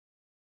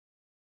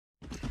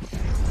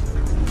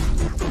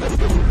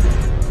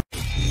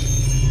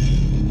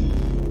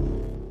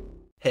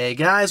Hey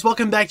guys,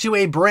 welcome back to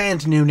a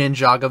brand new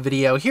Ninjago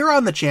video here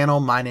on the channel.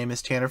 My name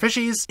is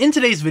TannerFishies. In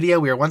today's video,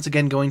 we are once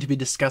again going to be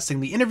discussing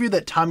the interview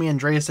that Tommy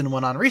Andreasen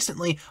went on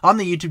recently on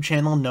the YouTube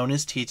channel known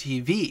as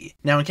TTV.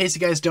 Now, in case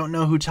you guys don't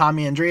know who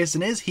Tommy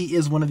Andreasen is, he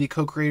is one of the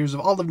co-creators of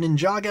all of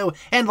Ninjago,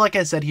 and like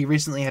I said, he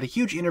recently had a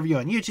huge interview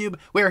on YouTube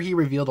where he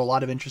revealed a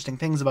lot of interesting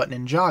things about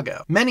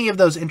Ninjago. Many of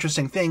those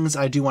interesting things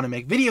I do want to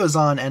make videos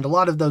on, and a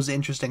lot of those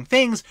interesting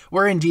things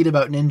were indeed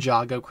about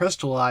Ninjago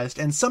crystallized,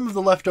 and some of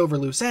the leftover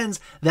loose ends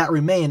that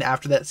remain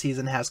after that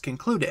season has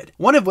concluded,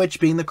 one of which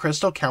being the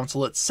Crystal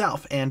Council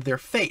itself and their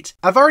fate.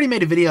 I've already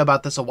made a video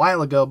about this a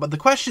while ago, but the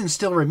question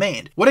still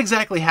remained. What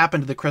exactly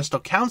happened to the Crystal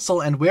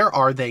Council and where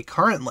are they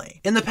currently?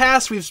 In the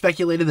past, we've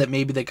speculated that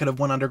maybe they could have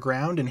went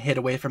underground and hid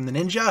away from the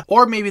ninja,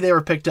 or maybe they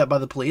were picked up by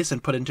the police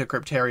and put into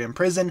Cryptarium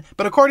prison,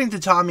 but according to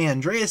Tommy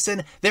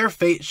Andreasen, their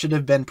fate should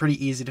have been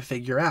pretty easy to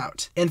figure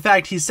out. In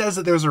fact, he says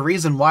that there's a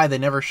reason why they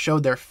never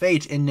showed their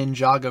fate in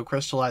Ninjago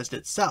crystallized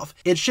itself.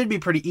 It should be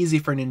pretty easy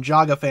for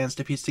Ninjago fans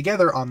to piece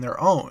together on their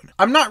own.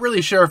 I'm not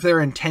really sure if their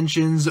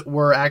intentions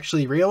were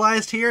actually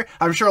realized here.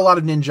 I'm sure a lot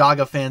of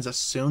Ninjago fans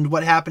assumed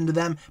what happened to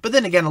them, but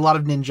then again, a lot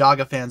of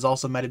Ninjago fans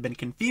also might have been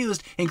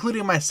confused,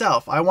 including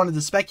myself. I wanted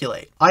to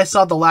speculate. I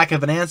saw the lack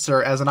of an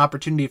answer as an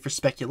opportunity for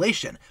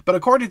speculation, but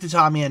according to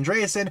Tommy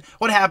Andreasen,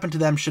 what happened to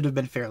them should have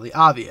been fairly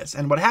obvious,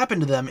 and what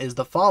happened to them is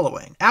the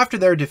following. After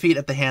their defeat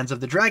at the hands of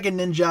the Dragon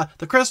Ninja,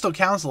 the Crystal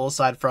Council,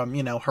 aside from,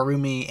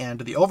 Harumi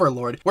and the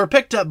Overlord, were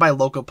picked up by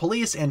local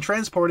police and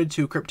transported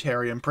to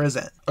Cryptarium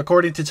prison.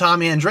 According to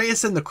Tommy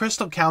Andreasen, the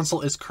Crystal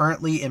Council is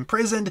currently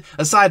imprisoned,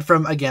 aside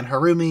from, again,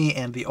 Harumi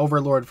and the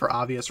Overlord for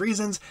obvious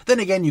reasons.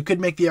 Then again, you could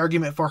make the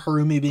argument for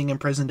Harumi being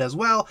imprisoned as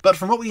well, but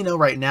from what we know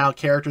right now,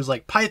 characters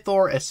like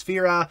Pythor,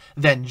 Esphira,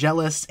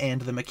 Vangelis,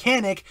 and the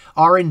Mechanic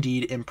are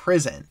indeed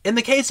imprisoned. In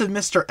the case of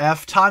Mr.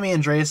 F, Tommy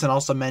Andreasen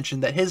also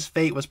mentioned that his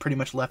fate was pretty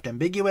much left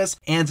ambiguous,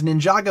 and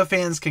Ninjago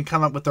fans can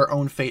come up with their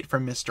own fate for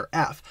Mr.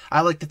 F.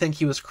 I like to think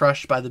he was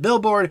crushed by the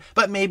billboard,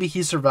 but maybe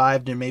he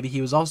survived and maybe he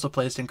was also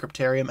placed in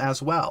Cryptarium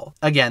as well.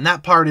 Again,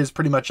 that part is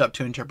pretty much up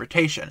to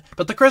interpretation.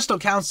 But the Crystal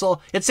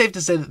Council, it's safe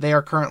to say that they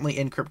are currently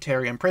in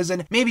Cryptarium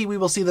prison. Maybe we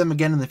will see them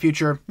again in the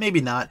future,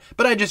 maybe not,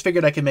 but I just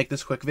figured I could make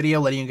this quick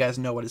video letting you guys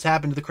know what has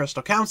happened to the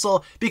Crystal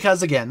Council,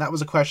 because again, that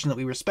was a question that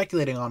we were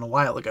speculating on a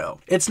while ago.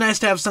 It's nice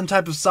to have some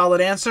type of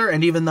solid answer,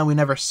 and even though we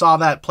never saw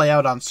that play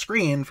out on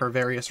screen for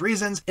various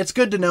reasons, it's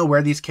good to know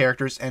where these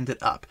characters ended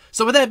up.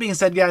 So with that being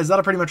said, guys,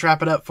 that'll pretty much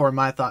wrap it up for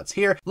my thoughts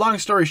here. Long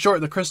story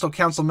short, the Crystal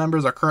Council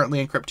members are currently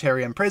in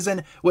Cryptarium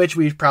prison, which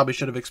we probably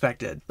should have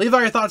expected. Leave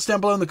all your thoughts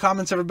down below in the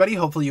comments, everybody.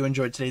 Hopefully you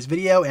enjoyed today's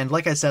video, and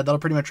like I said, that'll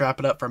pretty much wrap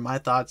it up for my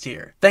thoughts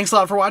here. Thanks a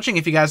lot for watching.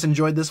 If you guys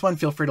enjoyed this one,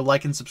 feel free to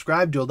like and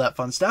subscribe, do all that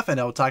fun stuff, and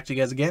I will talk to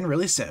you guys again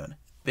really soon.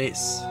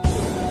 Peace.